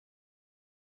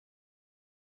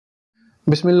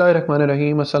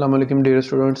बिस्मिल्लाहिर्रहमानिर्रहीम। अस्सलाम वालेकुम dear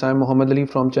students, I am Mohammad Ali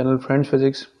from channel friends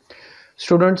physics.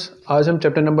 Students, आज हम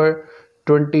चैप्टर नंबर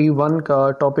 21 का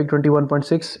topic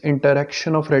 21.6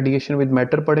 interaction of radiation with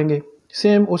matter पढ़ेंगे।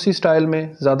 सेम उसी स्टाइल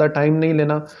में, ज़्यादा टाइम नहीं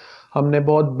लेना, हमने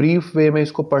बहुत ब्रीफ वे में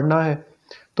इसको पढ़ना है।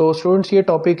 तो स्टूडेंट्स, ये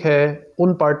टॉपिक है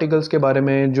उन पार्टिकल्स के बारे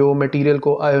में जो मटेरियल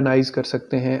को आयोनाइज कर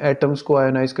सकते हैं, एटम्स को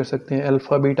आयोनाइज कर सकते हैं,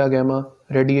 alpha beta gamma,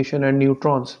 radiation and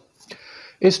neutrons.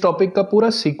 इस टॉपिक का पूरा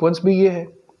सीक्वेंस भी ये है।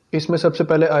 इसमें सबसे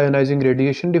पहले आयोनाइजिंग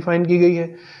रेडिएशन डिफाइन की गई है,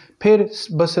 फिर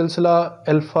बसिलसिला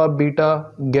अल्फ़ा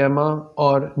बीटा गैमा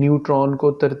और न्यूट्रॉन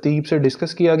को तरतीब से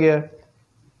डिस्कस किया गया है।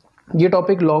 ये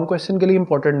टॉपिक लॉन्ग क्वेश्चन के लिए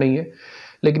इंपॉर्टेंट नहीं है,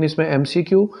 लेकिन इसमें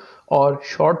एमसीक्यू और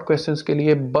शॉर्ट क्वेश्चंस के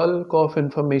लिए बल्क ऑफ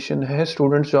इंफॉर्मेशन है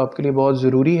स्टूडेंट्स, जो आपके लिए बहुत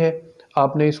ज़रूरी है।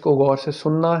 आपने इसको गौर से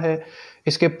सुनना है।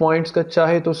 इसके पॉइंट्स का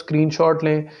चाहे तो स्क्रीनशॉट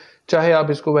लें, चाहे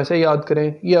आप इसको वैसे याद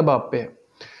करें, ये अब आप पे है।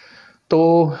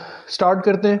 तो स्टार्ट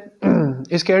करते हैं।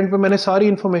 इसके एंड पे मैंने सारी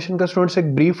इन्फॉर्मेशन का स्टूडेंट्स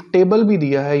एक ब्रीफ टेबल भी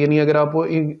दिया है, यानी अगर आप वो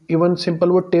इवन सिंपल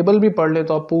वो टेबल भी पढ़ लें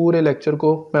तो आप पूरे लेक्चर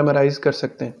को मेमोराइज कर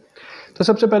सकते हैं। तो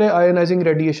सबसे पहले आयोनाइजिंग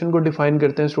रेडिएशन को डिफाइन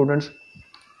करते हैं स्टूडेंट्स।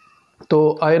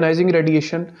 तो आयोनाइजिंग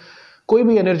रेडिएशन कोई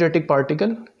भी एनर्जेटिक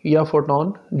पार्टिकल या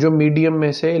फोटोन जो मीडियम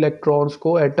में से इलेक्ट्रॉन्स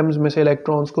को, एटम्स में से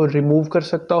इलेक्ट्रॉन्स को रिमूव कर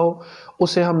सकता हो,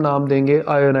 उसे हम नाम देंगे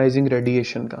आयोनाइजिंग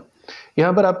रेडिएशन का।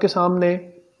 यहाँ पर आपके सामने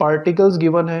पार्टिकल्स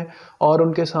गिवन है और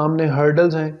उनके सामने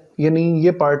हर्डल्स हैं, यानी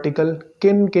ये पार्टिकल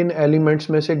किन किन एलिमेंट्स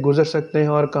में से गुजर सकते हैं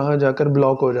और कहाँ जाकर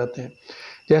ब्लॉक हो जाते हैं।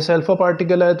 जैसे अल्फा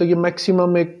पार्टिकल है तो ये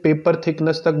मैक्सिमम एक पेपर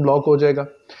थिकनेस तक ब्लॉक हो जाएगा।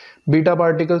 बीटा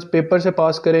पार्टिकल्स पेपर से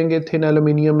पास करेंगे, थिन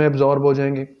एल्यूमिनियम में एब्जॉर्ब हो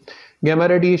जाएंगे। गैमा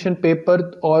रेडिएशन पेपर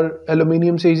और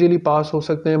एल्यूमिनियम से इजीली पास हो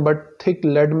सकते हैं, बट थिक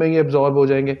लेड में ये एब्जॉर्ब हो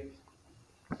जाएंगे।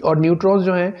 और न्यूट्रॉन्स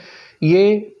जो हैं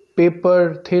ये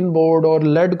पेपर, थिन बोर्ड और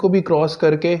लेड को भी क्रॉस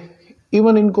करके,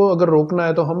 इवन इनको अगर रोकना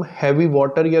है तो हम हैवी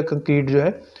वाटर या कंक्रीट जो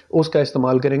है उसका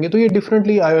इस्तेमाल करेंगे। तो ये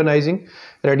डिफरेंटली आयोनाइजिंग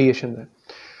रेडिएशन है।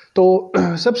 तो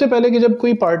सबसे पहले कि जब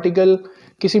कोई पार्टिकल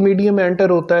किसी मीडियम में एंटर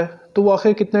होता है तो वो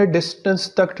आखिर कितने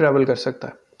डिस्टेंस तक ट्रेवल कर सकता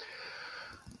है।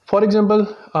 फॉर एग्जाम्पल,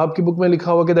 आपकी बुक में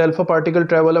लिखा हुआ कि the alpha particle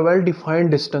travel a well defined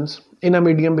distance in a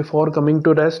medium before coming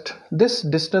to rest. This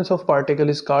distance of particle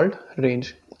is called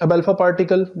range. अब अल्फा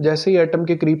पार्टिकल जैसे ही एटम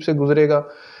के करीब से गुजरेगा,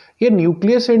 ये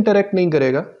न्यूक्लियस से इंटरेक्ट नहीं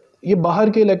करेगा, ये बाहर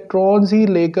के इलेक्ट्रॉन्स ही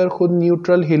लेकर खुद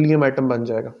न्यूट्रल हीलियम एटम बन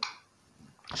जाएगा।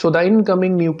 So the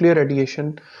incoming nuclear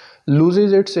radiation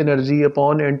loses its energy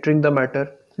upon entering the matter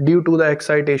due to the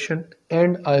excitation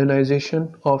and ionization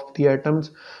of the atoms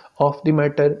of the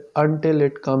matter until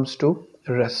it comes to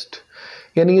rest।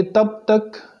 यानी ये तब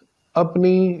तक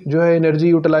अपनी जो है energy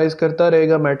utilise करता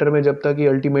रहेगा matter में जब तक ये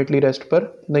अल्टीमेटली रेस्ट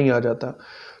पर नहीं आ जाता।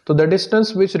 तो the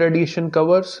distance which radiation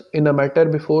covers in a matter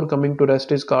before coming to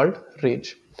rest is called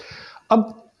range.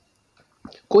 अब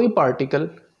कोई पार्टिकल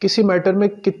किसी मैटर में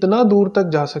कितना दूर तक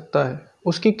जा सकता है,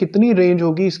 उसकी कितनी रेंज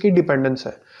होगी, इसकी डिपेंडेंस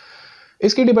है।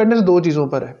 इसकी डिपेंडेंस दो चीज़ों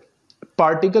पर है।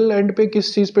 पार्टिकल एंड पे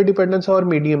किस चीज़ पे डिपेंडेंस है और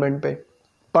मीडियम एंड पे।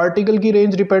 पार्टिकल की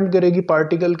रेंज डिपेंड करेगी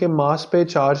पार्टिकल के मास पे,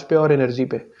 चार्ज पे और एनर्जी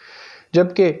पे।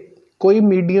 जबकि कोई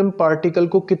मीडियम पार्टिकल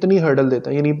को कितनी हर्डल देता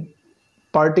है, यानी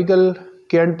पार्टिकल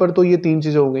के एंड पर तो ये तीन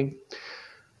चीज़ें हो गई।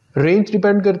 रेंज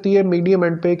डिपेंड करती है मीडियम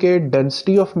एंड पे के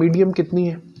डेंसिटी ऑफ मीडियम कितनी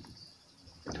है,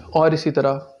 और इसी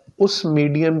तरह उस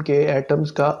मीडियम के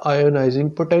एटम्स का आयोनाइजिंग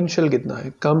पोटेंशियल कितना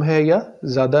है, कम है या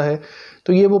ज़्यादा है।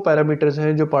 तो ये वो पैरामीटर्स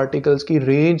हैं जो पार्टिकल्स की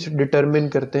रेंज डिटरमिन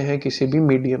करते हैं किसी भी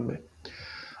मीडियम में।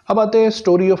 अब आते हैं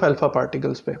स्टोरी ऑफ अल्फा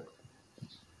पार्टिकल्स पे।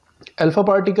 अल्फा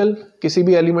पार्टिकल किसी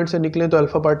भी एलिमेंट से निकले तो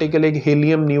अल्फा पार्टिकल एक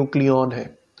हीलियम न्यूक्लियन है,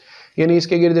 यानी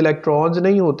इसके गिर्द इलेक्ट्रॉन्स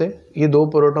नहीं होते, ये दो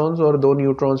प्रोटॉन्स और दो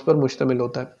न्यूट्रॉन्स पर मुश्तमिल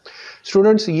होता है।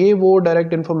 स्टूडेंट्स, ये वो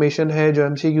डायरेक्ट इन्फॉर्मेशन है जो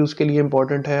एमसीक्यूज के लिए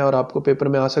इंपॉर्टेंट है और आपको पेपर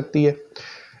में आ सकती है।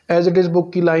 एज इट इज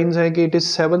बुक की लाइन्स हैं कि it is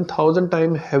 7000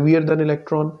 time heavier than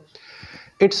electron.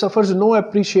 It suffers no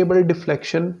appreciable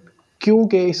deflection,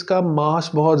 क्योंकि इसका मास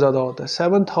बहुत ज़्यादा होता है,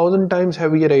 7000 टाइम्स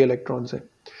हैवियर है इलेक्ट्रॉन से।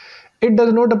 It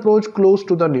does not approach close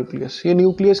to the nucleus, ये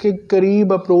न्यूक्लियस के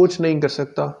करीब अप्रोच नहीं कर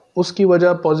सकता। उसकी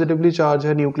वजह पॉजिटिवली चार्ज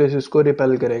है, न्यूक्लियस इसको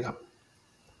रिपेल करेगा।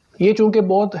 ये चूंकि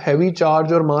बहुत हैवी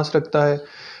चार्ज और मास रखता है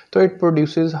तो it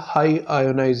produces high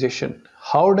ionisation.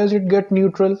 How does it get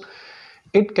neutral?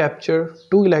 It capture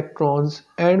 2 electrons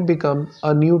and become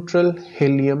a neutral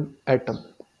helium atom।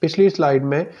 पिछली स्लाइड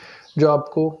में जो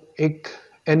आपको एक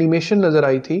एनिमेशन नज़र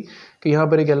आई थी कि यहाँ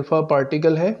पर एक अल्फा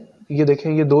पार्टिकल है, ये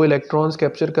देखें, ये 2 इलेक्ट्रॉन्स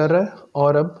कैप्चर कर रहा है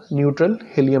और अब न्यूट्रल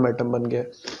हीलियम एटम बन गया।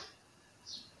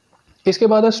 इसके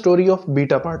बाद है story of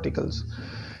beta particles.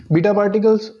 Beta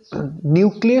particles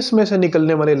nucleus में से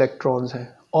निकलने वाले इलेक्ट्रॉन्स हैं,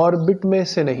 ऑर्बिट में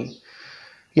से नहीं।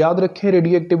 याद रखें,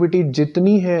 रेडियोएक्टिविटी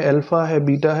जितनी है, अल्फा है,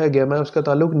 बीटा है, गैमा है, उसका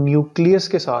ताल्लुक न्यूक्लियस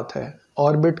के साथ है,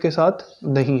 ऑर्बिट के साथ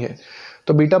नहीं है।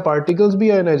 तो बीटा पार्टिकल्स भी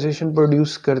आयनाइजेशन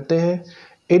प्रोड्यूस करते हैं,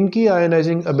 इनकी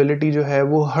आयनाइजिंग एबिलिटी जो है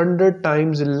वो 100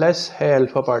 टाइम्स लेस है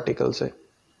अल्फा पार्टिकल से।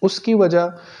 उसकी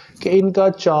वजह कि इनका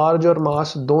चार्ज और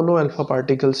मास दोनों अल्फा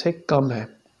पार्टिकल से कम है।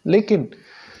 लेकिन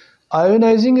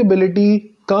आयोनाइजिंग एबिलिटी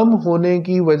कम होने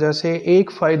की वजह से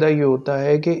एक फ़ायदा ये होता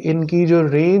है कि इनकी जो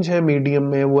रेंज है मीडियम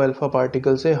में वो अल्फा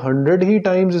पार्टिकल से 100 ही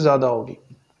टाइम्स ज़्यादा होगी।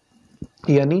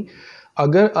 यानी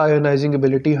अगर आयोनाइजिंग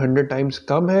एबिलिटी 100 टाइम्स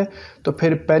कम है तो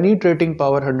फिर पेनिट्रेटिंग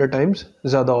पावर 100 टाइम्स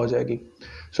ज़्यादा हो जाएगी।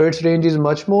 So it's range is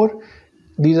much more.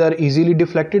 These are easily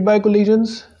deflected by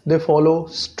collisions. They follow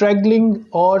straggling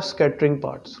or scattering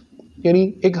parts. यानी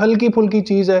एक हल्की फुल्की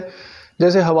चीज़ है,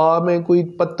 जैसे हवा में कोई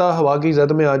पत्ता हवा की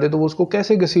जद में आ जाए तो वो उसको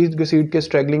कैसे घसीट घसीट के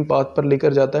स्ट्रैगलिंग पाथ पर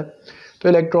लेकर जाता है, तो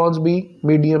इलेक्ट्रॉन्स भी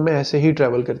मीडियम में ऐसे ही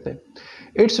ट्रेवल करते हैं।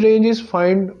 It's range is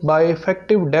find by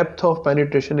effective depth of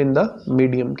penetration in the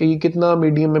medium, कि ये कितना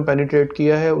मीडियम में पेनिट्रेट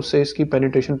किया है उससे इसकी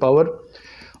पेनिट्रेशन पावर।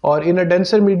 और इन अ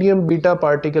denser medium beta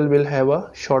particle will have a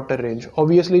shorter range.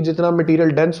 Obviously जितना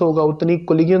मटेरियल डेंस होगा उतनी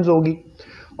कोलिजन्स होगी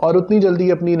और उतनी जल्दी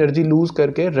अपनी एनर्जी लूज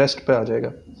करके रेस्ट पे आ जाएगा।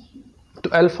 तो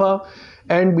alpha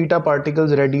and beta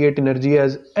particles radiate energy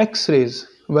as x raise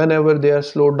when ever they are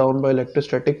slowed down by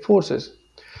electrostatic forces.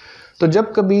 तो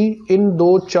जब कभी इन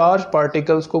दो चार्ज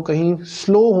पार्टिकल्स को कहीं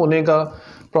स्लो होने का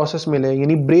प्रोसेस मिले,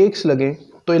 यानी ब्रेक्स लगे,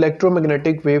 तो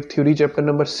electromagnetic wave theory chapter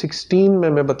number 16 में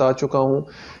मैं बता चुका हूं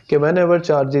कि when ever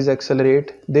charges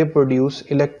accelerate they produce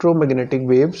electromagnetic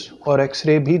waves, और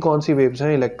एक्सरे भी कौन सी वेव्स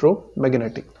हैं,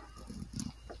 इलेक्ट्रोमैग्नेटिक।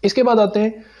 इसके बाद आते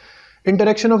हैं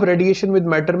interaction of radiation with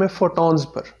matter में photons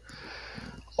per.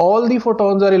 All the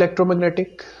photons are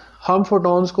electromagnetic. हम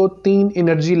फोटॉन्स को 3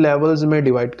 एनर्जी लेवल्स में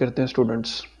डिवाइड करते हैं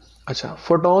स्टूडेंट्स। अच्छा,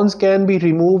 photons can be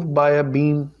removed by a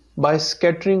beam bye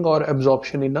scattering और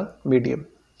एब्जॉर्प्शन इन अ मीडियम।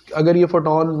 अगर ये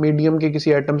फोटोन मीडियम के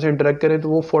किसी एटम से इंटरेक्ट करें तो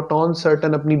वो फोटोन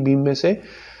सर्टन अपनी बीम में से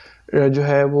जो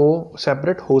है वो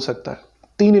सेपरेट हो सकता है।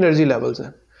 3 एनर्जी लेवल्स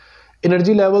हैं।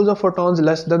 Energy levels of photons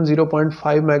less than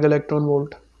 0.5 mega electron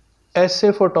volt.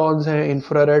 ऐसे फोटॉन्स हैं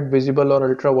इंफ्रारेड, विजिबल और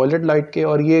अल्ट्रावायलेट लाइट के,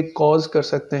 और ये कॉज कर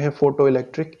सकते हैं फोटो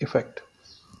इलेक्ट्रिक इफेक्ट।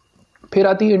 फिर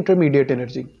आती है इंटरमीडिएट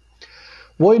एनर्जी।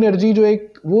 वो एनर्जी जो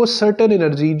वो सर्टन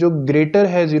एनर्जी जो ग्रेटर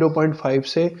है 0.5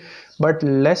 से बट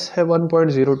लेस है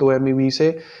 1.02 MeV से।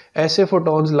 ऐसे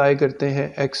फोटॉन्स लाई करते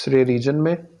हैं एक्स-रे रीजन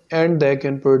में and they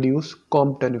can produce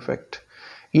Compton effect.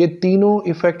 ये तीनों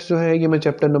इफेक्ट्स जो है ये मैं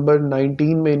चैप्टर नंबर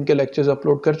 19 में इनके लेक्चर्स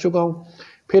अपलोड कर चुका हूँ।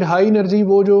 फिर हाई एनर्जी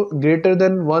वो जो greater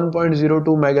than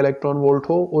 1.02 mega electron volt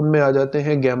हो, उनमें आ जाते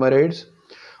हैं गैमा रेड्स,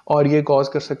 और ये कॉज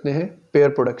कर सकते हैं पेयर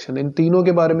प्रोडक्शन। इन तीनों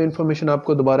के बारे में इंफॉर्मेशन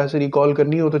आपको दोबारा से रिकॉल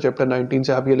करनी हो तो चैप्टर 19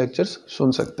 से आप ये लेक्चर्स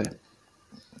सुन सकते हैं।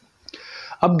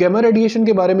 अब गैमा रेडिएशन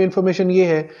के बारे में इंफॉर्मेशन ये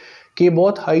है कि ये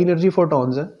बहुत हाई एनर्जी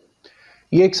फोटॉन्स हैं।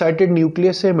 ये एक्साइटेड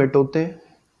न्यूक्लियस से एमिट होते हैं।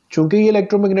 चूंकि ये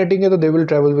इलेक्ट्रोमैग्नेटिक है तो they will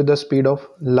travel with the speed of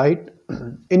light.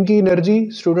 इनकी energy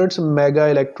students mega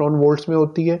electron volts में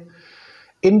होती है।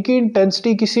 इनकी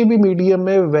इंटेंसिटी किसी भी मीडियम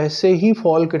में वैसे ही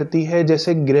फॉल करती है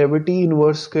जैसे gravity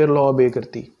inverse square law obey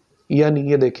करती। यानी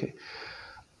ये देखें,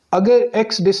 अगर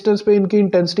x डिस्टेंस पे इनकी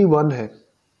इंटेंसिटी 1 है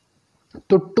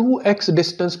तो 2x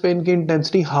डिस्टेंस पे इनकी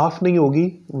इंटेंसिटी हाफ नहीं होगी,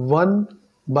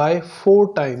 1/4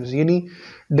 टाइम्स। यानी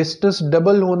डिस्टेंस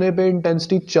डबल होने पे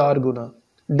इंटेंसिटी 4 गुना,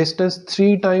 डिस्टेंस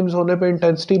 3 टाइम्स होने पे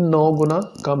इंटेंसिटी 9 गुना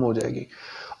कम हो जाएगी।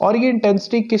 और ये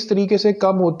इंटेंसिटी किस तरीके से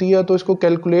कम होती है तो इसको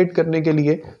कैलकुलेट करने के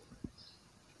लिए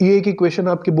ये एक इक्वेशन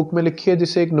आपकी बुक में लिखी है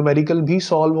जिससे एक न्यूमेरिकल भी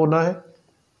सॉल्व होना है,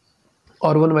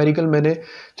 और वो न्यूमेरिकल मैंने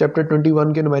चैप्टर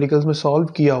 21 के न्यूमेरिकल्स में सॉल्व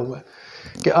किया हुआ है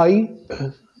कि आई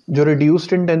जो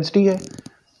रिड्यूस्ड इंटेंसिटी है,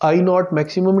 आई नॉट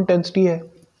मैक्सिमम इंटेंसिटी है,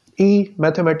 ई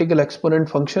मैथमेटिकल एक्सपोनेंट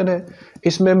फंक्शन है,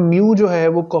 इसमें म्यू जो है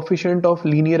वो coefficient of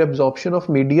linear absorption of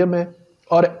medium है,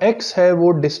 और एक्स है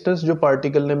वो डिस्टेंस जो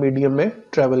पार्टिकल ने मीडियम में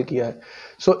ट्रेवल किया है।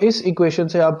 सो इस इक्वेशन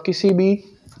से आप किसी भी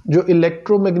जो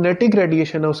इलेक्ट्रोमैग्नेटिक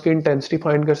रेडिएशन है उसकी इंटेंसिटी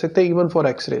फाइंड कर सकते हैं, इवन फॉर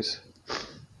एक्सरेज।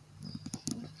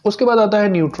 उसके बाद आता है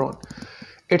neutron.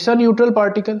 It's a neutral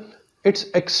particle. It's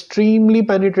extremely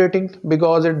penetrating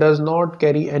because it does not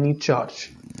carry any charge.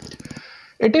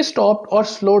 It is stopped or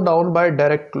slowed down by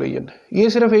direct collision. ये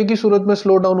सिर्फ एक ही सूरत में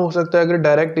स्लो डाउन हो सकता है, अगर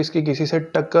डायरेक्ट इसकी किसी से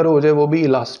टक्कर हो जाए, वो भी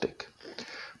elastic.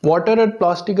 Water and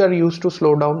plastic are used to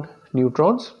slow down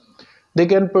neutrons. They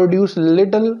can produce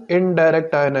little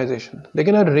indirect ionization.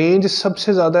 लेकिन रेंज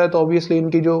सबसे ज्यादा है तो ऑब्वियसली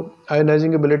इनकी जो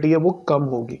आयोनाइजिंग एबिलिटी है वो कम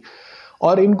होगी,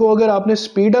 और इनको अगर आपने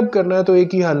स्पीड अप करना है तो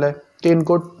एक ही हल है कि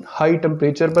इनको हाई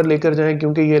टेम्परेचर पर लेकर जाएं,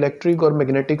 क्योंकि ये इलेक्ट्रिक और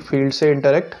मैग्नेटिक फील्ड से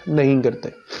इंटरेक्ट नहीं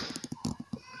करते।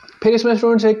 फिर इसमें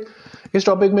स्टूडेंट्स इस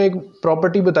टॉपिक में एक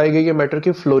प्रॉपर्टी बताई गई है मैटर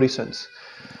की, फ्लोरिसेंस।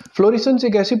 फ्लोरिसेंस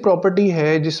एक ऐसी प्रॉपर्टी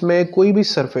है जिसमें कोई भी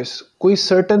सरफेस, कोई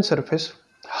certain surface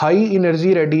high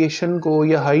energy radiation को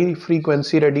या हाई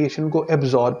फ्रीक्वेंसी रेडिएशन को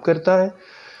एब्जॉर्ब करता है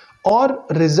और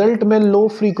रिजल्ट में लो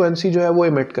फ्रीक्वेंसी जो है वो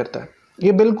इमिट करता है।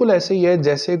 ये बिल्कुल ऐसे ही है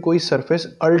जैसे कोई surface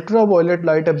ultra violet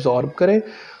light absorb करे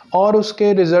और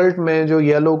उसके रिजल्ट में जो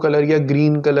येलो कलर या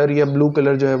ग्रीन कलर या ब्लू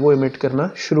कलर जो है वो इमिट करना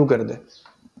शुरू कर दे।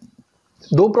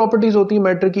 दो प्रॉपर्टीज होती है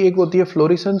मैटर की, एक होती है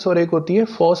फ्लोरिसेंस और एक होती है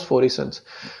फॉस्फोरेसेंस।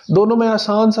 दोनों में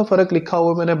आसान सा फर्क लिखा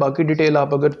हुआ मैंने, बाकी डिटेल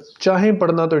आप अगर चाहें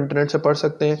पढ़ना तो इंटरनेट से पढ़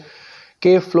सकते हैं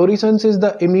कि florescence is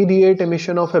the immediate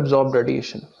emission of absorb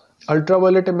radiation.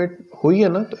 Ultraviolet emit हुई है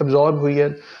ना, तो एब्जॉर्ब हुई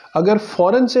है, अगर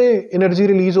फौरन से एनर्जी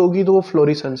रिलीज होगी तो वो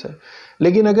फ्लोरिसेंस है,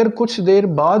 लेकिन अगर कुछ देर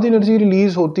बाद एनर्जी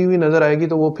रिलीज होती हुई नजर आएगी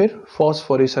तो वो फिर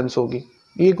फॉस्फोरेसेंस होगी।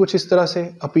 ये कुछ इस तरह से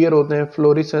अपीयर होते हैं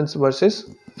फ्लोरिसेंस वर्सेस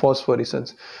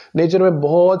फॉस्फोरेसेंस। नेचर में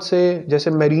बहुत से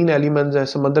जैसे मेरीन एलिमेंट्स हैं,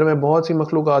 समुद्र में बहुत सी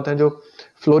मखलूकात हैं जो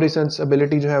फ्लोरिसेंस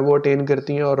एबिलिटी जो है वो अटेन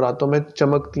करती हैं और रातों में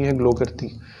चमकती हैं, ग्लो करती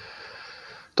हैं।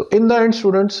 तो इन द एंड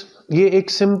स्टूडेंट्स ये एक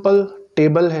सिंपल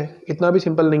टेबल है, इतना भी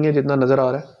सिंपल नहीं है जितना नजर आ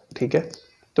रहा है, ठीक है।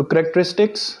 तो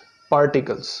कैरेक्टरिस्टिक्स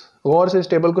पार्टिकल्स, गौर से इस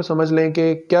टेबल को समझ लें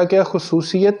कि क्या क्या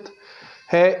खुसूसियत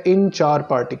है इन चार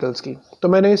पार्टिकल्स की। तो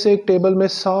मैंने इसे एक टेबल में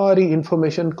सारी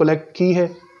इंफॉर्मेशन कलेक्ट की है,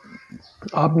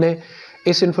 आपने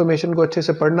इस इंफॉर्मेशन को अच्छे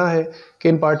से पढ़ना है कि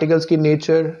इन पार्टिकल्स की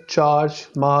नेचर, चार्ज,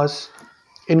 मास,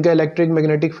 इनका इलेक्ट्रिक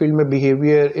मैग्नेटिक फील्ड में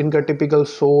बिहेवियर, इनका typical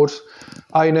source,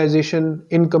 ionisation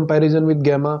in comparison with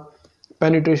gamma,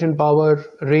 penetration power,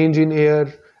 range in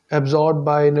air, absorb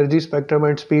by energy spectrum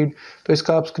and speed. तो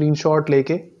इसका आप स्क्रीनशॉट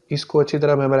लेके इसको अच्छी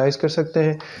तरह मेमोराइज कर सकते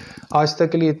हैं। आज तक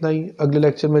के लिए इतना ही, अगले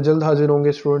लेक्चर में जल्द हाजिर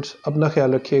होंगे स्टूडेंट्स, अपना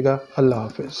ख्याल रखिएगा, अल्लाह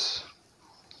हाफिज़।